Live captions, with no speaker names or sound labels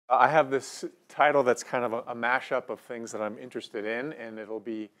I have this title that's kind of a mashup of things that I'm interested in, and it'll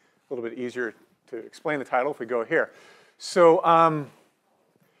be a little bit easier to explain the title if we go here. So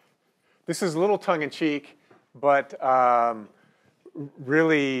this is a little tongue-in-cheek, but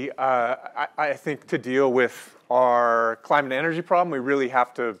really, I think to deal with our climate and energy problem, we really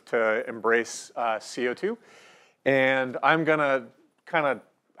have to embrace CO2. And I'm going to kind of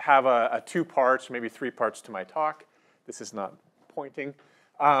have a 2 parts, maybe 3 parts to my talk. This is not pointing.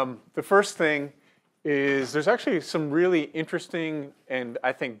 The first thing is there's actually some really interesting and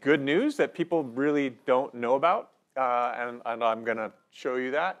I think good news that people really don't know about, and I'm going to show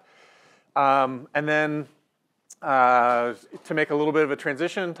you that. And then to make a little bit of a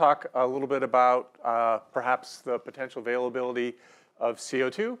transition, talk a little bit about perhaps the potential availability of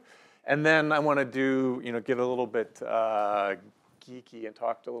CO2. And then I want to do, get a little bit geeky and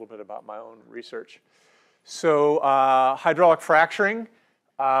talk a little bit about my own research. So hydraulic fracturing,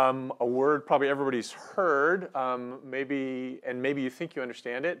 a word probably everybody's heard, maybe you think you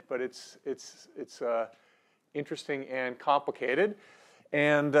understand it, but it's interesting and complicated.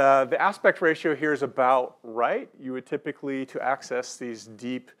 And the aspect ratio here is about right. You would typically, to access these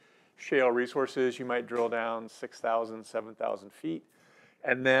deep shale resources, you might drill down 6,000, 7,000 feet.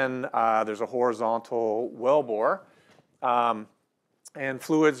 And then there's a horizontal wellbore. And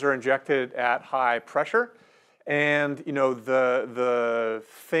fluids are injected at high pressure. And the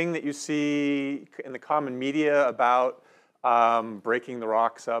thing that you see in the common media about breaking the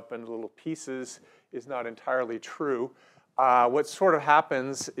rocks up into little pieces is not entirely true. What sort of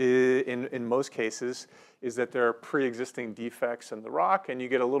happens in most cases is that there are pre-existing defects in the rock, and you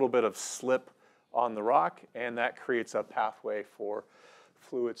get a little bit of slip on the rock, and that creates a pathway for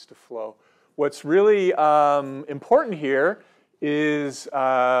fluids to flow. What's really important here is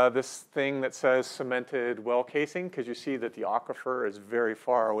this thing that says cemented well casing, because you see that the aquifer is very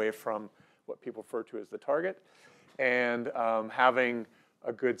far away from what people refer to as the target. And having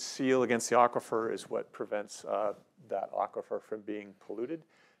a good seal against the aquifer is what prevents that aquifer from being polluted.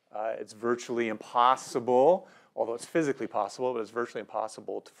 It's virtually impossible, although it's physically possible, but it's virtually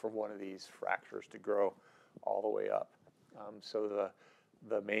impossible for one of these fractures to grow all the way up. So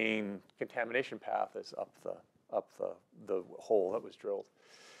the main contamination path is up the hole that was drilled.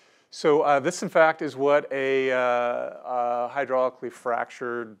 So this, in fact, is what a hydraulically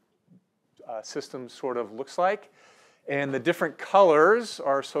fractured system sort of looks like. And the different colors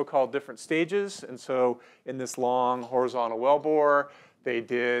are so-called different stages. And so in this long horizontal wellbore, they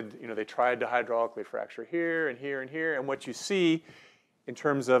tried to hydraulically fracture here and here and here. And what you see in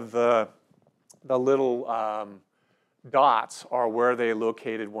terms of the little dots are where they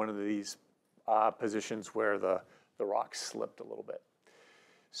located one of these positions where the rock slipped a little bit.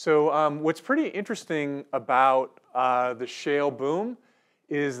 So what's pretty interesting about the shale boom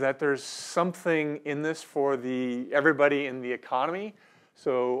is that there's something in this for everybody in the economy.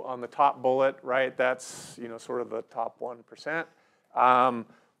 So on the top bullet, right, that's sort of the top 1%.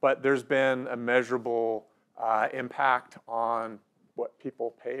 But there's been a measurable impact on what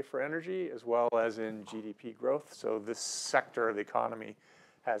people pay for energy as well as in GDP growth. So this sector of the economy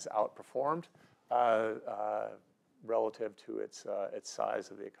has outperformed relative to its size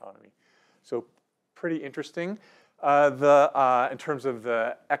of the economy. So pretty interesting. In terms of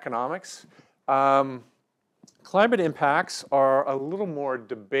the economics, climate impacts are a little more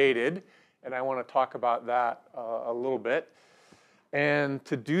debated, and I want to talk about that a little bit. And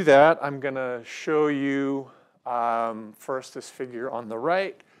to do that, I'm going to show you first this figure on the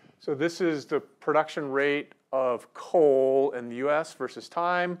right. So this is the production rate of coal in the US versus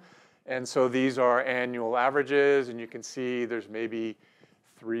time. And so these are annual averages, and you can see there's maybe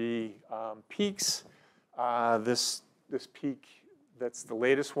 3 peaks. This peak, that's the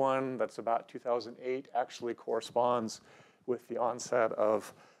latest one, that's about 2008, actually corresponds with the onset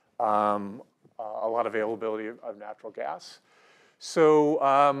of a lot of availability of natural gas.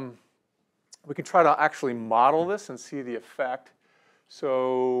 So we can try to actually model this and see the effect.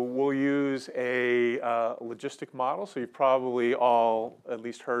 So we'll use a logistic model. So you've probably all at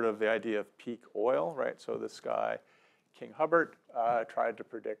least heard of the idea of peak oil, right? So this guy, King Hubbert, tried to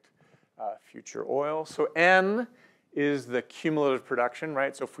predict future oil. So N is the cumulative production,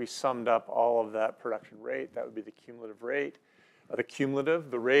 right? So if we summed up all of that production rate, that would be the cumulative rate.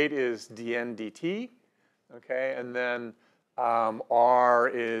 The rate is dN dt, okay? And then R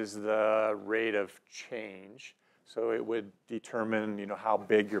is the rate of change. So it would determine, how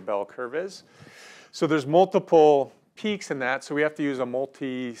big your bell curve is. So there's multiple peaks in that, so we have to use a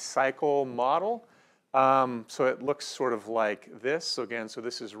multi-cycle model. So it looks sort of like this. So again, so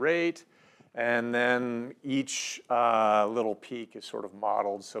this is rate, And then each little peak is sort of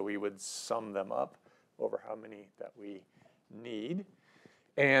modeled, so we would sum them up over how many that we need.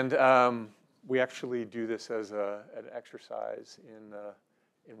 And we actually do this as an exercise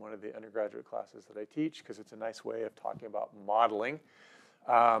in one of the undergraduate classes that I teach, because it's a nice way of talking about modeling.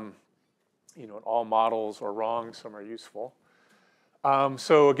 You know, all models are wrong, some are useful.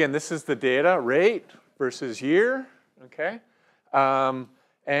 So again, this is the data, rate versus year, okay?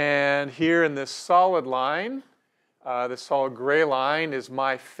 And here in this solid line, this solid gray line is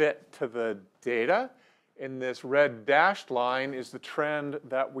my fit to the data. In this red dashed line is the trend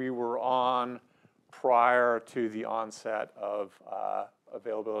that we were on prior to the onset of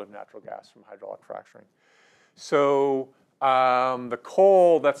availability of natural gas from hydraulic fracturing. So the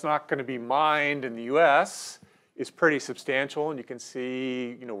coal that's not going to be mined in the US is pretty substantial, and you can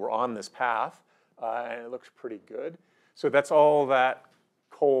see, you know, we're on this path, and it looks pretty good. So that's all that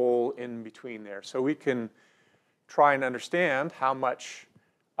coal in between there. So we can try and understand how much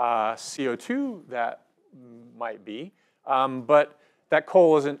CO2 that might be, but that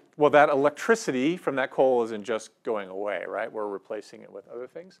coal isn't, well, that electricity from that coal isn't just going away, right? We're replacing it with other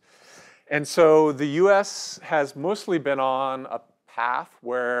things. And so the US has mostly been on a path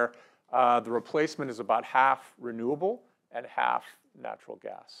where the replacement is about half renewable and half natural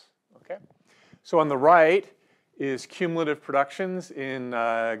gas, okay? So on the right is cumulative productions in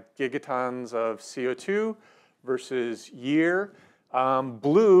gigatons of CO2 versus year.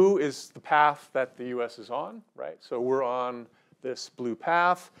 Blue is the path that the US is on, right? So we're on this blue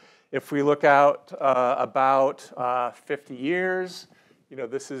path. If we look out about 50 years, you know,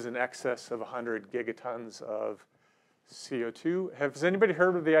 this is in excess of 100 gigatons of CO2. Has anybody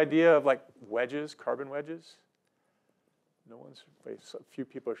heard of the idea of like wedges, carbon wedges? No one's, a few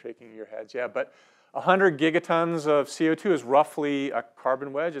people are shaking your heads. Yeah, but 100 gigatons of CO2 is roughly a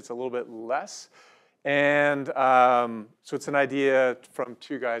carbon wedge. It's a little bit less. And so it's an idea from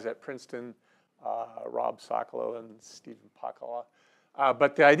two guys at Princeton, Rob Sokolow and Stephen Pakala.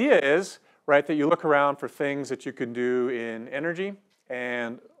 But the idea is, right, that you look around for things that you can do in energy,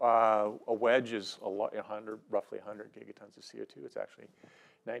 and a wedge is roughly 100 gigatons of CO2. It's actually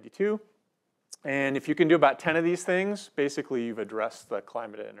 92. And if you can do about 10 of these things, basically you've addressed the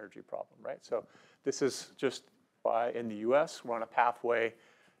climate and energy problem, right? So this is just in the US, we're on a pathway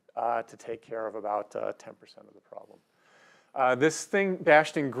to take care of about 10% of the problem. This thing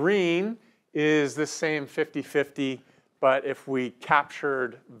dashed in green is the same 50-50, but if we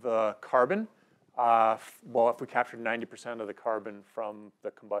captured the carbon, well, if we captured 90% of the carbon from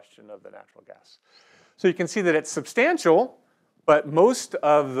the combustion of the natural gas. So you can see that it's substantial, but most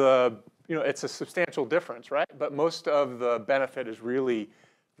of the, you know, it's a substantial difference, right? But most of the benefit is really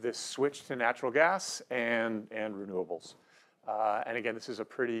this switch to natural gas and renewables. And again, this is a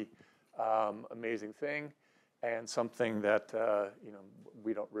pretty amazing thing, and something that you know,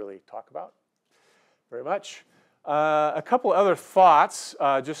 we don't really talk about very much. A couple other thoughts,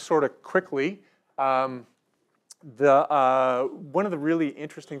 just sort of quickly. One of the really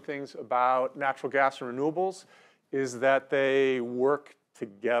interesting things about natural gas and renewables is that they work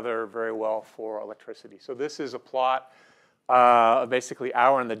together very well for electricity. So this is a plot of basically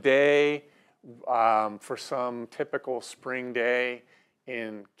hour in the day for some typical spring day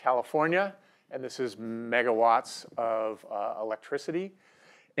in California, and this is megawatts of electricity.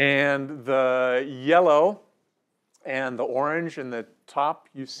 And the yellow and the orange in the top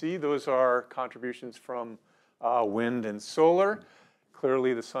you see, those are contributions from wind and solar.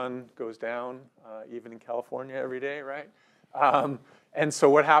 Clearly the sun goes down even in California every day, right? And so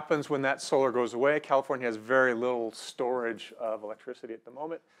what happens when that solar goes away? California has very little storage of electricity at the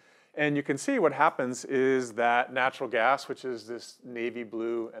moment. And you can see what happens is that natural gas, which is this navy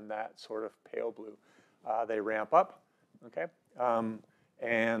blue and that sort of pale blue, they ramp up, okay?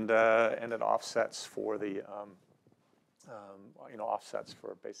 And it offsets for the, you know, offsets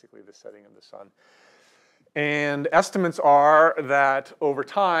for basically the setting of the sun. And estimates are that over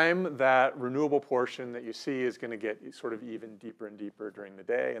time, that renewable portion that you see is going to get sort of even deeper and deeper during the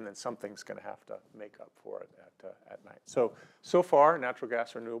day, and then something's going to have to make up for it at night. So far, natural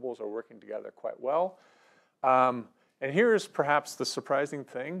gas renewables are working together quite well. And here's perhaps the surprising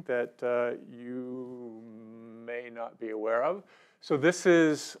thing that you may not be aware of. So this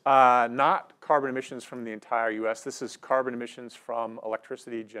is not carbon emissions from the entire US. This is carbon emissions from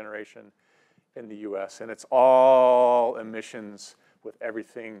electricity generation in the US, and it's all emissions with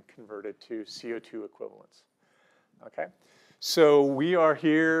everything converted to CO2 equivalents, okay? So we are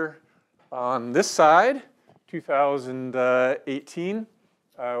here on this side, 2018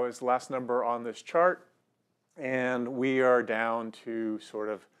 was the last number on this chart, and we are down to sort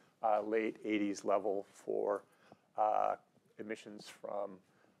of late 80s level for emissions from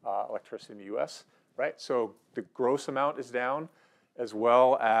electricity in the US, right? So the gross amount is down as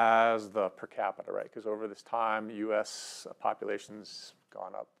well as the per capita, right? Because over this time, US population's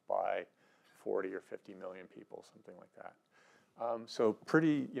gone up by 40 or 50 million people, something like that. So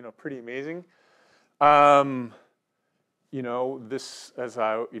pretty amazing. This,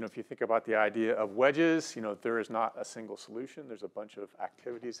 if you think about the idea of wedges, there is not a single solution. There's a bunch of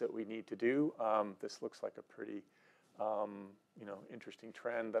activities that we need to do. This looks like a pretty, interesting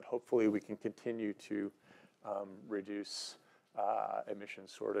trend that hopefully we can continue to reduce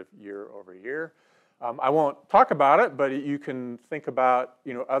emissions sort of year over year. I won't talk about it, but you can think about,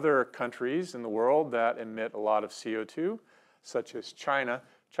 other countries in the world that emit a lot of CO2, such as China.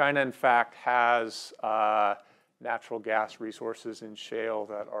 China, in fact, has natural gas resources in shale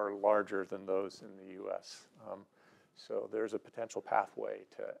that are larger than those in the US. So there's a potential pathway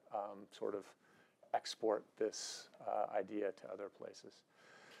to sort of export this idea to other places.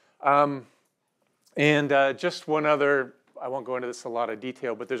 Just one other, I won't go into this in a lot of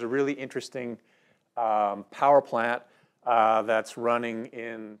detail, but there's a really interesting power plant that's running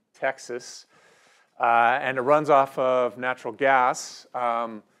in Texas. And it runs off of natural gas,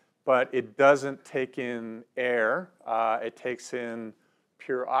 but it doesn't take in air. It takes in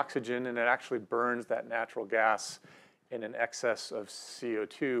pure oxygen, and it actually burns that natural gas in an excess of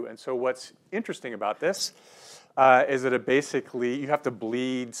CO2. And so what's interesting about this is that you have to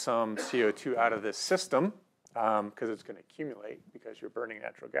bleed some CO2 out of this system because it's going to accumulate because you're burning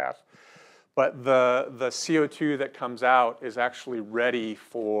natural gas. But the CO2 that comes out is actually ready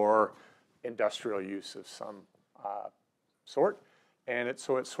for industrial use of some sort. And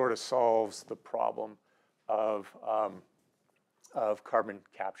so it sort of solves the problem of carbon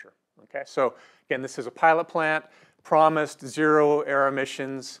capture. Okay, so again, this is a pilot plant, promised zero air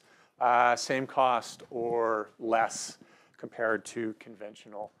emissions, same cost or less compared to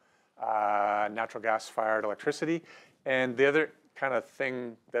conventional natural gas-fired electricity. And the other kind of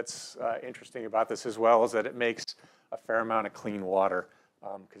thing that's interesting about this as well is that it makes a fair amount of clean water.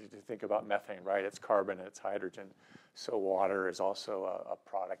 Because if you think about methane, right, it's carbon and it's hydrogen. So water is also a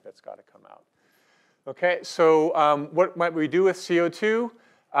product that's got to come out. Okay, so what might we do with CO2?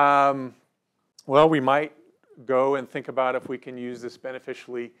 Well, we might go and think about if we can use this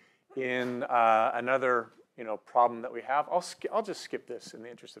beneficially in another problem that we have. I'll just skip this in the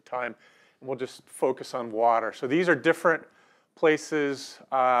interest of time, and we'll just focus on water. So these are different places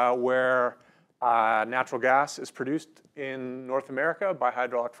where natural gas is produced in North America by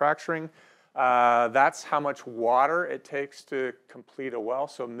hydraulic fracturing. That's how much water it takes to complete a well,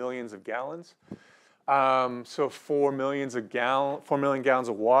 so millions of gallons. So 4 million gallons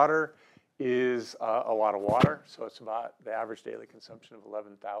of water is a lot of water. So it's about the average daily consumption of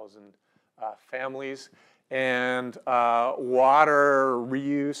 11,000 families. And water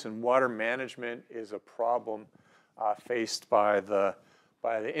reuse and water management is a problem faced by the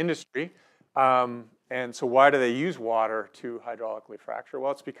industry. And so why do they use water to hydraulically fracture?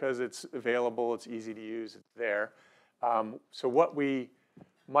 Well, it's because it's available, it's easy to use, it's there. So what we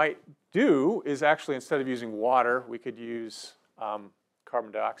might do is actually, instead of using water, we could use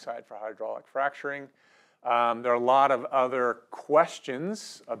carbon dioxide for hydraulic fracturing. There are a lot of other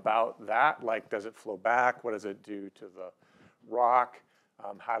questions about that, like does it flow back? What does it do to the rock?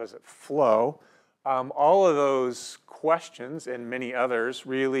 How does it flow? All of those questions and many others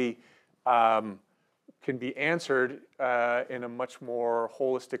really can be answered in a much more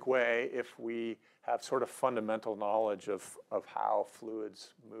holistic way if we have sort of fundamental knowledge of how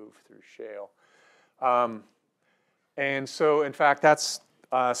fluids move through shale. And so, in fact, that's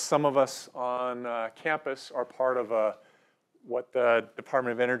some of us on campus are part of what the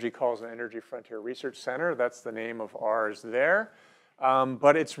Department of Energy calls an Energy Frontier Research Center. That's the name of ours there.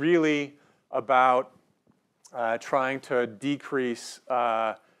 But it's really about trying to decrease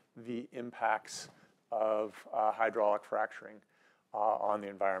the impacts of hydraulic fracturing on the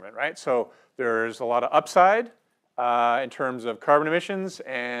environment, right? So there's a lot of upside in terms of carbon emissions,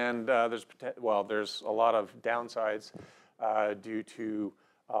 and there's a lot of downsides due to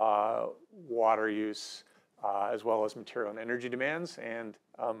water use as well as material and energy demands, and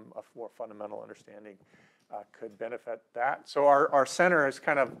a more fundamental understanding could benefit that. So our center is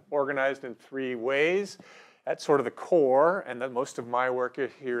kind of organized in 3 ways. At sort of the core, and then most of my work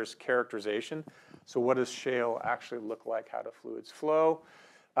here is characterization. So what does shale actually look like? How do fluids flow?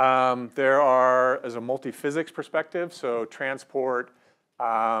 There is a multi-physics perspective, so transport,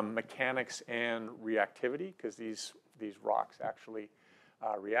 mechanics, and reactivity, because these rocks actually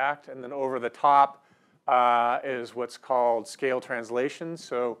react. And then over the top, is what's called scale translation.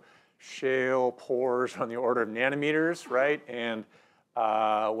 So shale pores on the order of nanometers, right? And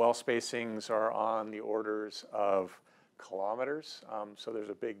well spacings are on the orders of kilometers. So there's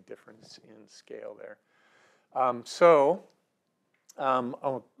a big difference in scale there. I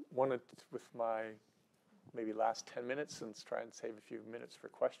wanted, with my maybe last 10 minutes, and try and save a few minutes for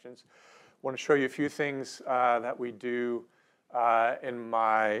questions, I want to show you a few things that we do in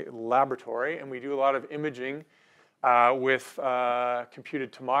my laboratory. And we do a lot of imaging with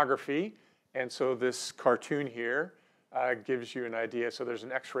computed tomography. And so this cartoon here gives you an idea. So there's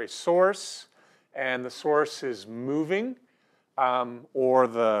an X-ray source, and the source is moving, or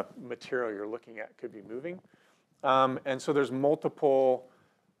the material you're looking at could be moving. And so there's multiple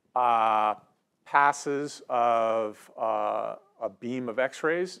passes of a beam of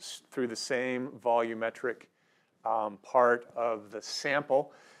X-rays through the same volumetric part of the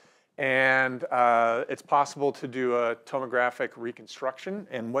sample. And it's possible to do a tomographic reconstruction.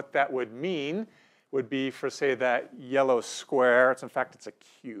 And what that would mean would be for, say, that yellow square. In fact, it's a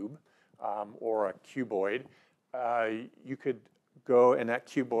cube or a cuboid. You could go in that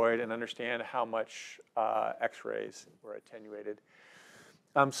cuboid and understand how much X-rays were attenuated.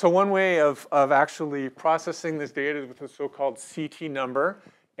 So one way of actually processing this data is with the so-called CT number.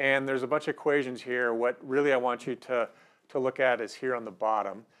 And there's a bunch of equations here. What really I want you to look at is here on the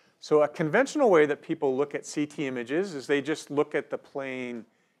bottom. So a conventional way that people look at CT images is they just look at the plain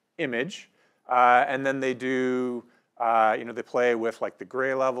image. And then they do, they play with like the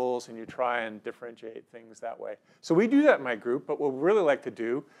gray levels, and you try and differentiate things that way. So we do that in my group, but what we really like to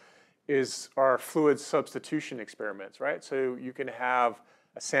do is our fluid substitution experiments, right? So you can have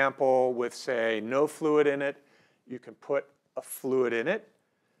a sample with, say, no fluid in it. You can put a fluid in it.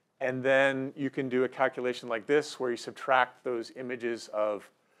 And then you can do a calculation like this, where you subtract those images of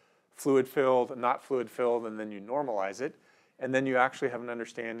fluid-filled and not fluid-filled, and then you normalize it. And then you actually have an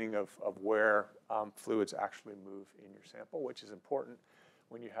understanding of where fluids actually move in your sample, which is important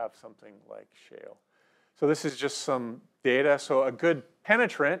when you have something like shale. So this is just some data. So a good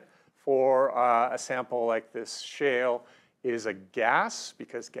penetrant for a sample like this shale is a gas,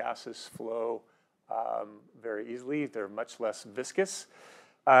 because gases flow very easily. They're much less viscous.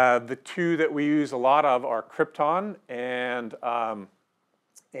 The two that we use a lot of are krypton and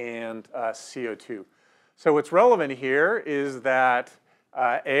CO2. So what's relevant here is that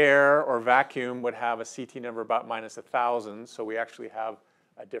air or vacuum would have a CT number about -1,000. So we actually have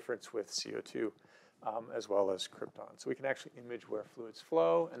a difference with CO2 as well as krypton. So we can actually image where fluids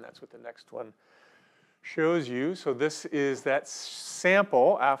flow, and that's what the next one shows you. So this is that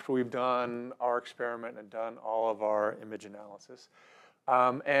sample after we've done our experiment and done all of our image analysis.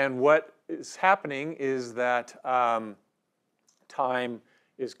 And what is happening is that time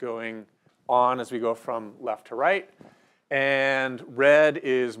is going on as we go from left to right. And red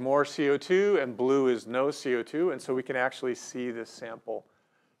is more CO2, and blue is no CO2. And so we can actually see this sample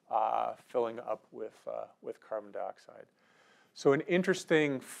filling up with carbon dioxide. So an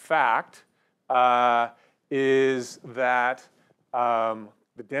interesting fact is that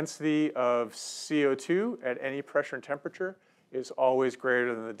the density of CO2 at any pressure and temperature is always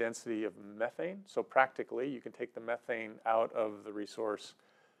greater than the density of methane. So practically, you can take the methane out of the resource,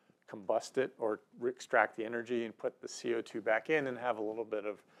 combust it, or extract the energy and put the CO2 back in and have a little bit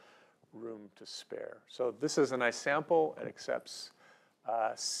of room to spare. So this is a nice sample. It accepts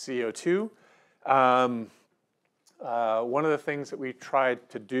CO2. One of the things that we tried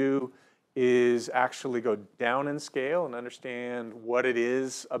to do is actually go down in scale and understand what it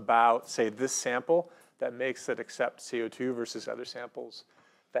is about, say, this sample that makes it accept CO2 versus other samples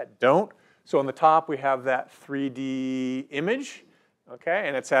that don't. So on the top, we have that 3D image, okay?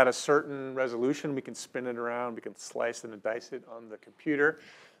 And it's at a certain resolution. We can spin it around. We can slice and dice it on the computer.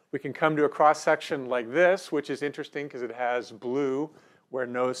 We can come to a cross-section like this, which is interesting because it has blue where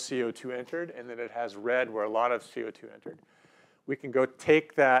no CO2 entered, and then it has red where a lot of CO2 entered. We can go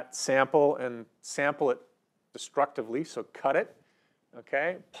take that sample and sample it destructively, so cut it,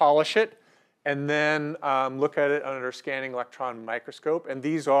 okay? Polish it, and then look at it under a scanning electron microscope. And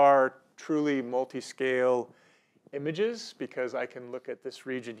these are truly multi-scale images because I can look at this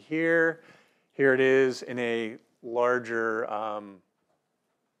region here. Here it is in a larger,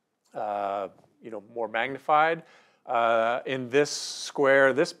 more magnified. In this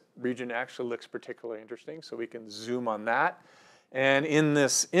square, this region actually looks particularly interesting, so we can zoom on that. And in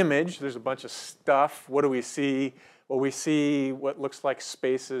this image, there's a bunch of stuff. What do we see? Well, we see what looks like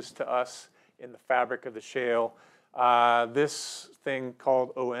spaces to us in the fabric of the shale. This thing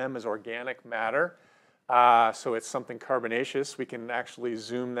called OM is organic matter. So it's something carbonaceous. We can actually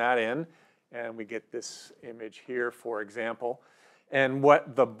zoom that in. and we get this image here, for example. And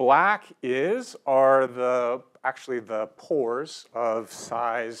what the black is are actually the pores of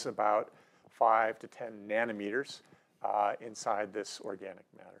size about 5 to 10 nanometers inside this organic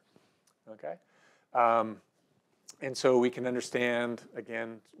matter. Okay, and so we can understand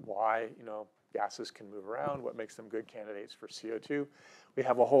again why gases can move around, what makes them good candidates for CO2. We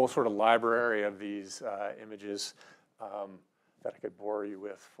have a whole sort of library of these images that I could bore you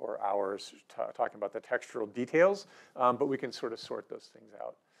with for hours talking about the textural details, but we can sort of sort those things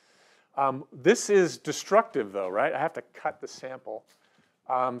out. This is destructive though, right? I have to cut the sample.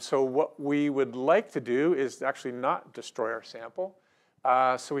 So what we would like to do is actually not destroy our sample.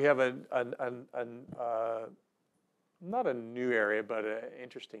 So we have not a new area, but an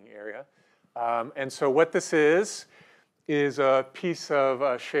interesting area. And so what this is a piece of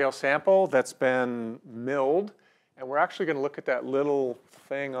a shale sample that's been milled. And we're actually going to look at that little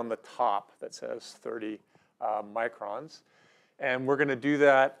thing on the top that says 30 microns. And we're going to do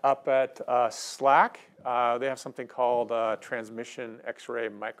that up at SLAC. They have something called a transmission X-ray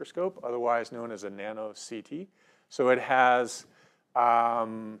microscope, otherwise known as a nano CT. So it has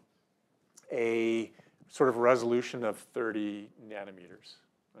a sort of resolution of 30 nanometers.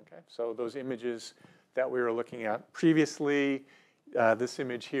 Okay, so those images that we were looking at previously, this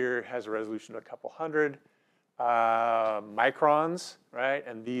image here has a resolution of a couple hundred microns, right?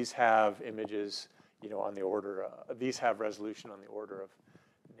 And these have images, on the order. These have resolution on the order of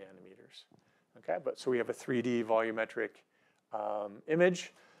nanometers. Okay, but so we have a 3D volumetric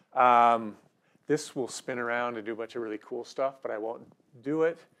image. This will spin around and do a bunch of really cool stuff, but I won't do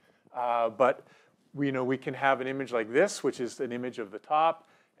it. But we can have an image like this, which is an image of the top,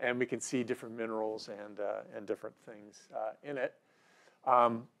 and we can see different minerals and different things in it.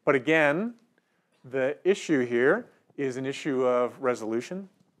 But again, the issue here is an issue of resolution.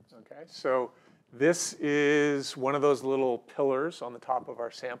 Okay, so this is one of those little pillars on the top of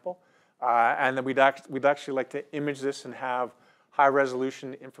our sample, and then we'd actually like to image this and have high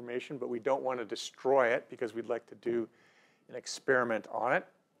resolution information, but we don't want to destroy it because we'd like to do an experiment on it.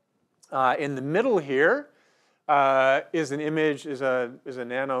 In the middle here is an image, is a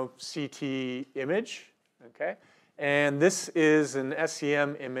nano CT image, okay? And this is an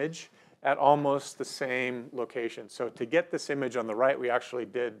SEM image at almost the same location. So to get this image on the right, we actually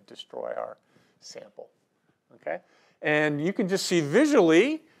did destroy our sample, okay? And you can just see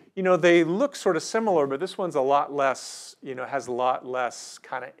visually, they look sort of similar, but this one's a lot less, has a lot less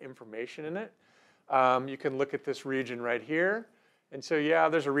kind of information in it. You can look at this region right here. And so, yeah,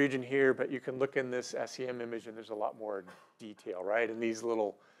 there's a region here, but you can look in this SEM image and there's a lot more detail, right? And these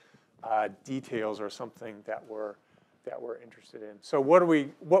little details are something that we're interested in. So what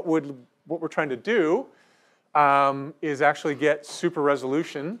we're trying to do is actually get super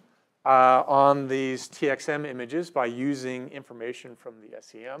resolution on these TXM images by using information from the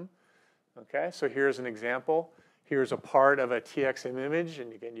SEM. Okay, so here's an example. Here's a part of a TXM image,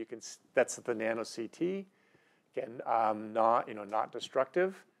 and again, that's the nano CT. Again, not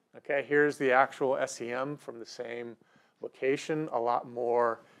destructive. Okay, here's the actual SEM from the same location. A lot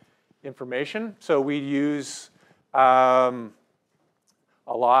more information. So we use a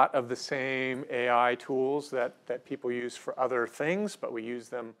lot of the same AI tools that people use for other things, but we use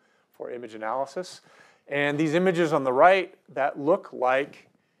them for image analysis. And these images on the right that look like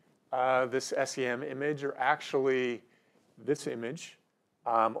this SEM image are actually this image,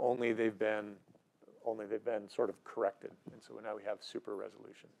 only they've been sort of corrected. And so now we have super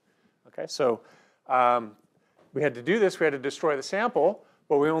resolution. Okay, so we had to do this. We had to destroy the sample,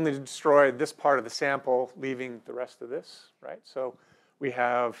 but we only destroyed this part of the sample, leaving the rest of this, right? So we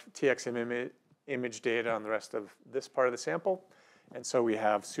have TXM image data on the rest of this part of the sample, and so we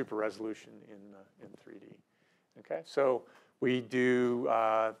have super resolution in 3D. Okay, so we do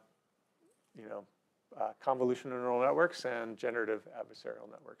convolutional neural networks and generative adversarial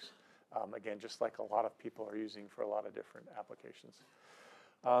networks. Again, just like a lot of people are using for a lot of different applications.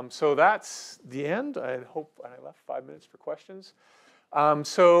 So that's the end. I hope I left 5 minutes for questions.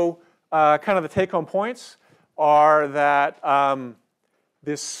 So kind of the take-home points are that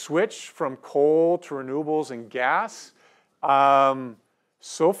this switch from coal to renewables and gas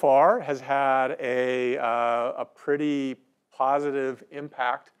so far has had a pretty positive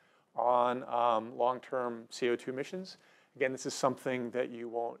impact on long-term CO2 emissions. Again, this is something that you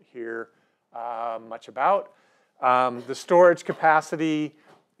won't hear much about. The storage capacity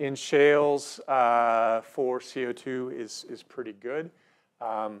in shales for CO2 is pretty good.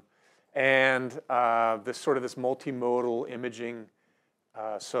 And this multimodal imaging,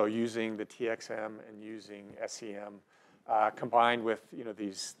 so using the TXM and using SEM, combined with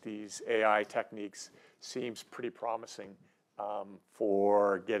these AI techniques seems pretty promising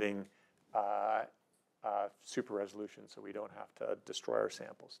for getting super resolution, so we don't have to destroy our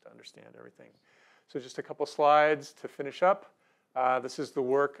samples to understand everything. So just a couple slides to finish up. This is the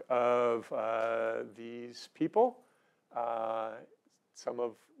work of these people, some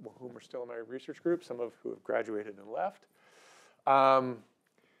of whom are still in my research group, some of who have graduated and left.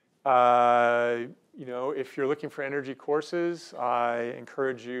 If you're looking for energy courses, I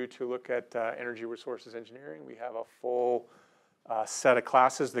encourage you to look at energy resources engineering. We have a full set of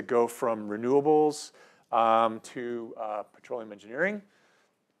classes that go from renewables to petroleum engineering.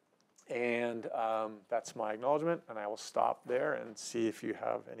 And that's my acknowledgement, and I will stop there and see if you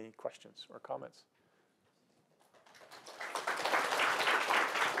have any questions or comments.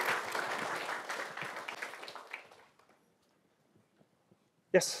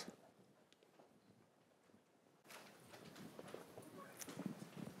 Yes?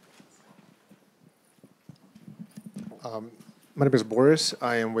 My name is Boris.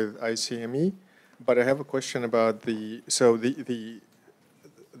 I am with ICME, but I have a question about the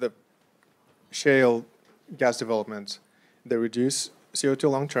shale gas developments. They reduce CO2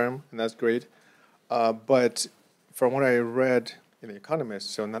 long term, and that's great. But from what I read in The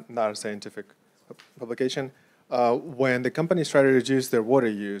Economist, so not a scientific publication, when the companies try to reduce their water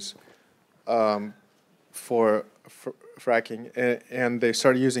use for fracking, and they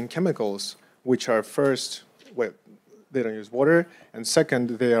start using chemicals, which are first, well, they don't use water, and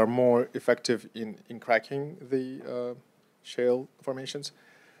second, they are more effective in cracking the shale formations.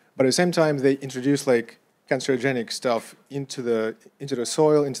 But at the same time, they introduce like cancerogenic stuff into the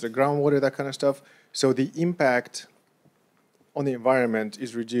soil, into the groundwater, that kind of stuff. So the impact on the environment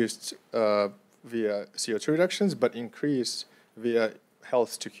is reduced via CO2 reductions, but increased via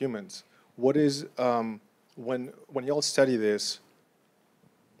health to humans. What is when you all study this?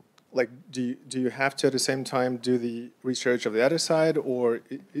 Like, do you have to at the same time do the research of the other side, or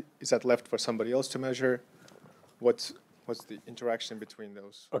is that left for somebody else to measure? What's the interaction between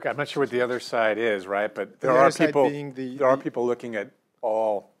those? Okay, I'm not sure what the other side is, right? But there are people looking at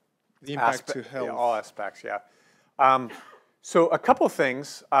all the impact to health. Yeah, all aspects, yeah. So a couple of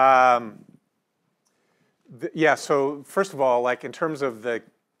things. So first of all, like in terms of the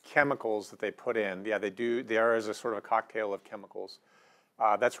chemicals that they put in, yeah, they are as a sort of a cocktail of chemicals.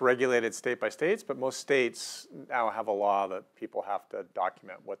 That's regulated state by state, but most states now have a law that people have to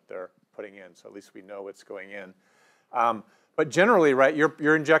document what they're putting in, so at least we know what's going in. But generally, right,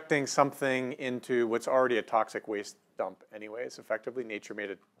 you're injecting something into what's already a toxic waste dump anyways. Effectively, nature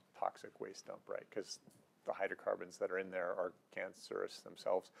made a toxic waste dump, right, because the hydrocarbons that are in there are cancerous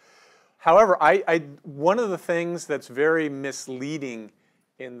themselves. However, one of the things that's very misleading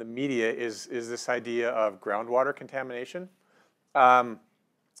in the media is this idea of groundwater contamination.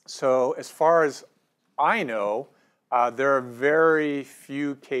 So as far as I know, there are very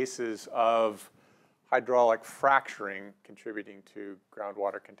few cases of hydraulic fracturing contributing to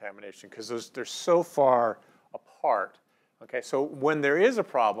groundwater contamination because they're so far apart. Okay, so when there is a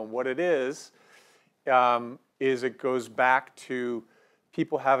problem, what it is it goes back to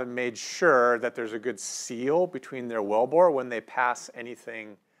people haven't made sure that there's a good seal between their wellbore when they pass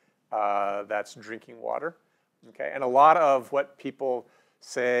anything that's drinking water. Okay, and a lot of what people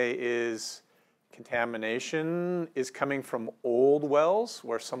say is contamination is coming from old wells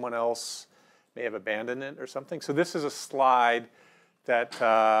where someone else may have abandoned it or something. So this is a slide that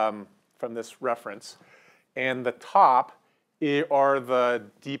from this reference, and the top are the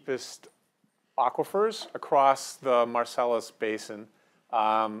deepest aquifers across the Marcellus Basin,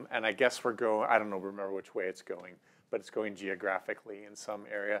 and I guess we're going. I don't remember which way it's going, but it's going geographically in some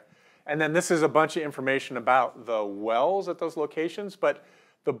area. And then this is a bunch of information about the wells at those locations, but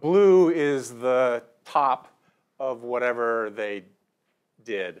the blue is the top of whatever they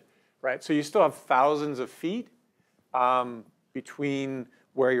did, right? So you still have thousands of feet between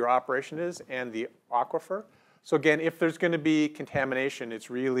where your operation is and the aquifer. So again, if there's going to be contamination, it's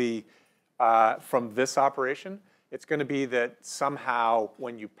really from this operation. It's going to be that somehow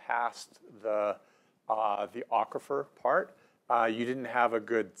when you passed the aquifer part, you didn't have a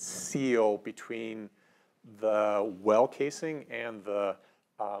good seal between the well casing and the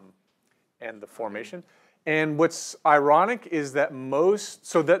formation. And what's ironic is that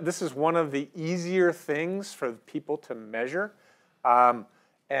this is one of the easier things for people to measure, but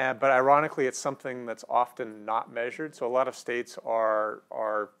ironically it's something that's often not measured. So a lot of states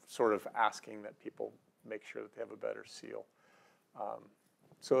are sort of asking that people make sure that they have a better seal.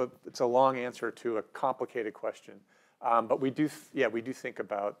 So it's a long answer to a complicated question. But we do think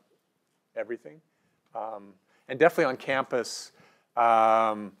about everything. And definitely on campus,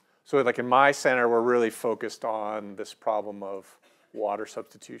 so like in my center, we're really focused on this problem of water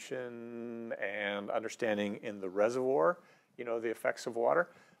substitution and understanding in the reservoir, the effects of water.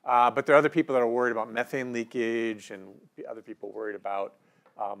 But there are other people that are worried about methane leakage and other people worried about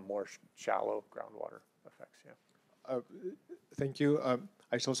more shallow groundwater effects, yeah. Thank you.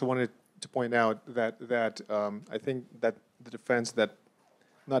 I just also wanted to point out that I think that the defense that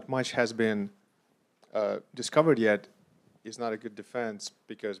not much has been discovered yet is not a good defense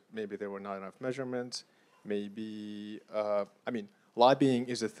because maybe there were not enough measurements. Maybe, lobbying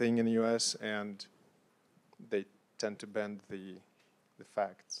is a thing in the US and they tend to bend the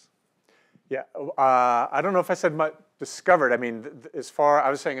facts. Yeah, I don't know if I said much discovered. I mean, as far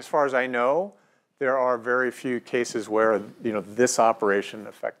as I know, there are very few cases where this operation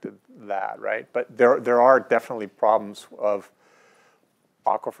affected that, right? But there are definitely problems of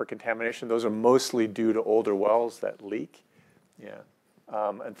aquifer contamination. Those are mostly due to older wells that leak, yeah,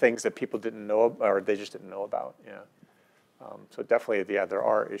 and things that people didn't know or they just didn't know about, yeah. So definitely, yeah, there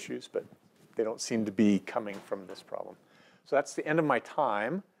are issues, but they don't seem to be coming from this problem. So that's the end of my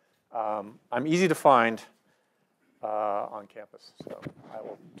time. I'm easy to find on campus, so I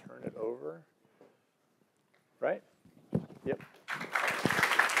will turn it over. Right?